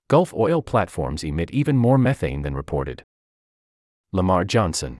Gulf oil platforms emit even more methane than reported. Lamar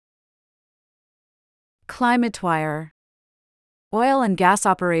Johnson. ClimateWire. Oil and gas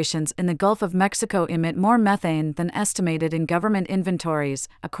operations in the Gulf of Mexico emit more methane than estimated in government inventories,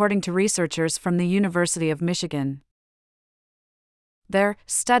 according to researchers from the University of Michigan. Their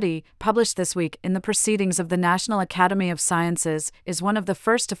study, published this week in the Proceedings of the National Academy of Sciences, is one of the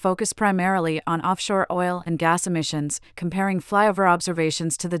first to focus primarily on offshore oil and gas emissions, comparing flyover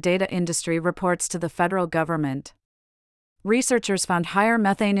observations to the data industry reports to the federal government. Researchers found higher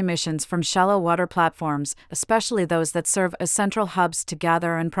methane emissions from shallow water platforms, especially those that serve as central hubs to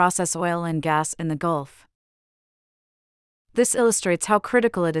gather and process oil and gas in the Gulf. This illustrates how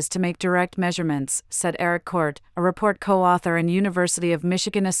critical it is to make direct measurements, said Eric Court, a report co-author and University of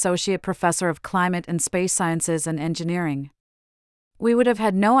Michigan Associate Professor of Climate and Space Sciences and Engineering. We would have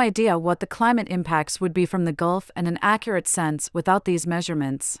had no idea what the climate impacts would be from the Gulf in an accurate sense without these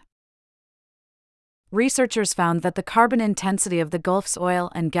measurements. Researchers found that the carbon intensity of the Gulf's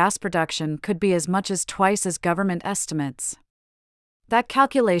oil and gas production could be as much as twice as government estimates. That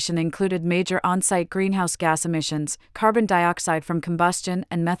calculation included major on-site greenhouse gas emissions, carbon dioxide from combustion,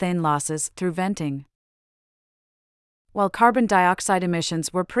 and methane losses through venting. While carbon dioxide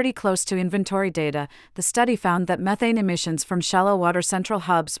emissions were pretty close to inventory data, the study found that methane emissions from shallow water central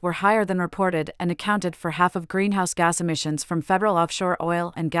hubs were higher than reported and accounted for half of greenhouse gas emissions from federal offshore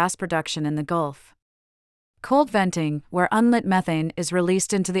oil and gas production in the Gulf. Cold venting, where unlit methane is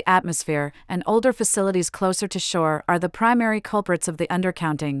released into the atmosphere, and older facilities closer to shore are the primary culprits of the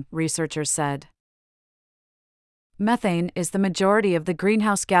undercounting, researchers said. Methane is the majority of the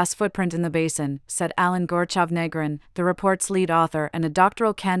greenhouse gas footprint in the basin, said Alan Gorchovnegrin, the report's lead author and a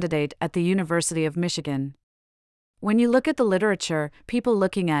doctoral candidate at the University of Michigan. When you look at the literature, people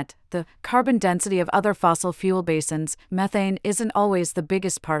looking at the carbon density of other fossil fuel basins, methane isn't always the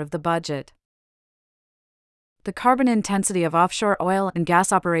biggest part of the budget. The carbon intensity of offshore oil and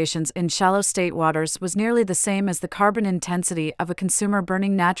gas operations in shallow state waters was nearly the same as the carbon intensity of a consumer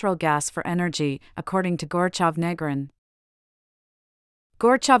burning natural gas for energy, according to Gorchovnegrin.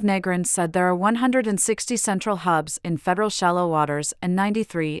 Gorchovnegrin said there are 160 central hubs in federal shallow waters and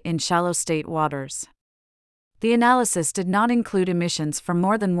 93 in shallow state waters. The analysis did not include emissions from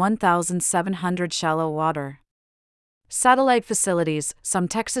more than 1,700 shallow water satellite facilities, some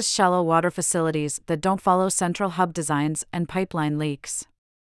Texas shallow water facilities that don't follow central hub designs, and pipeline leaks.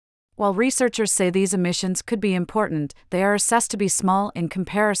 While researchers say these emissions could be important, they are assessed to be small in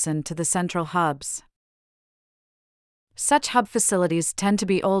comparison to the central hubs. Such hub facilities tend to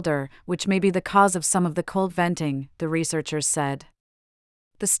be older, which may be the cause of some of the cold venting, the researchers said.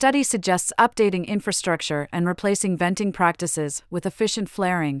 The study suggests updating infrastructure and replacing venting practices with efficient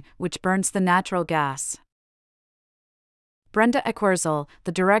flaring, which burns the natural gas. Brenda Eckwurzel,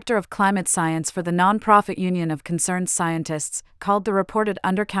 the director of climate science for the nonprofit Union of Concerned Scientists, called the reported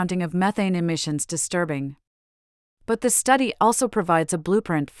undercounting of methane emissions disturbing. But the study also provides a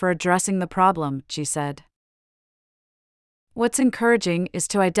blueprint for addressing the problem, she said. What's encouraging is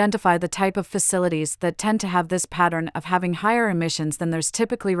to identify the type of facilities that tend to have this pattern of having higher emissions than there's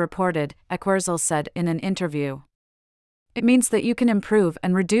typically reported, Eckwurzel said in an interview. It means that you can improve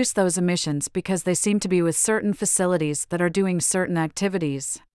and reduce those emissions because they seem to be with certain facilities that are doing certain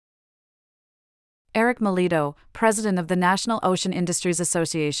activities. Eric Melito, president of the National Ocean Industries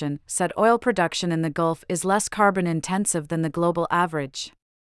Association, said oil production in the Gulf is less carbon intensive than the global average.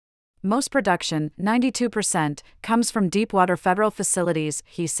 Most production, 92%, comes from deepwater federal facilities,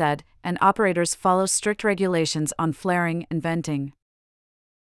 he said, and operators follow strict regulations on flaring and venting.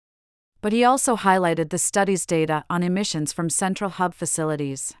 But he also highlighted the study's data on emissions from central hub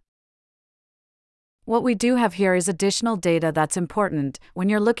facilities. What we do have here is additional data that's important when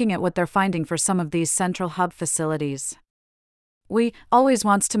you're looking at what they're finding for some of these central hub facilities. We always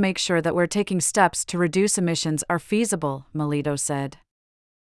want to make sure that we're taking steps to reduce emissions are feasible, Melito said.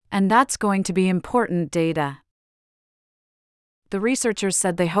 And that's going to be important data. The researchers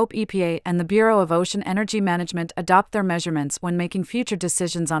said they hope EPA and the Bureau of Ocean Energy Management adopt their measurements when making future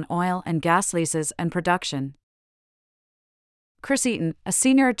decisions on oil and gas leases and production. Chris Eaton, a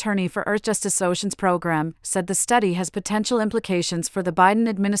senior attorney for Earthjustice Oceans Program, said the study has potential implications for the Biden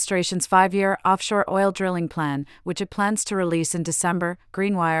administration's 5-year offshore oil drilling plan, which it plans to release in December,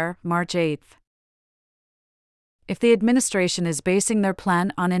 Greenwire, March 8. If the administration is basing their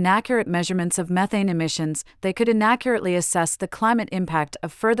plan on inaccurate measurements of methane emissions, they could inaccurately assess the climate impact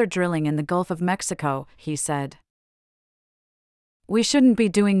of further drilling in the Gulf of Mexico, he said. We shouldn't be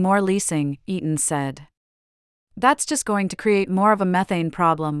doing more leasing, Eaton said. That's just going to create more of a methane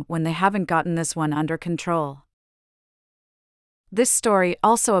problem when they haven't gotten this one under control. This story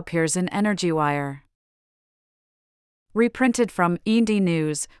also appears in EnergyWire. Reprinted from END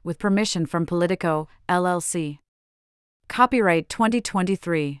News, with permission from Politico, LLC. Copyright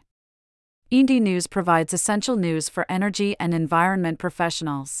 2023. END News provides essential news for energy and environment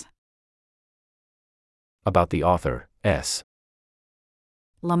professionals. About the author, S.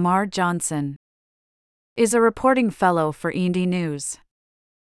 Lamar Johnson is a reporting fellow for END News.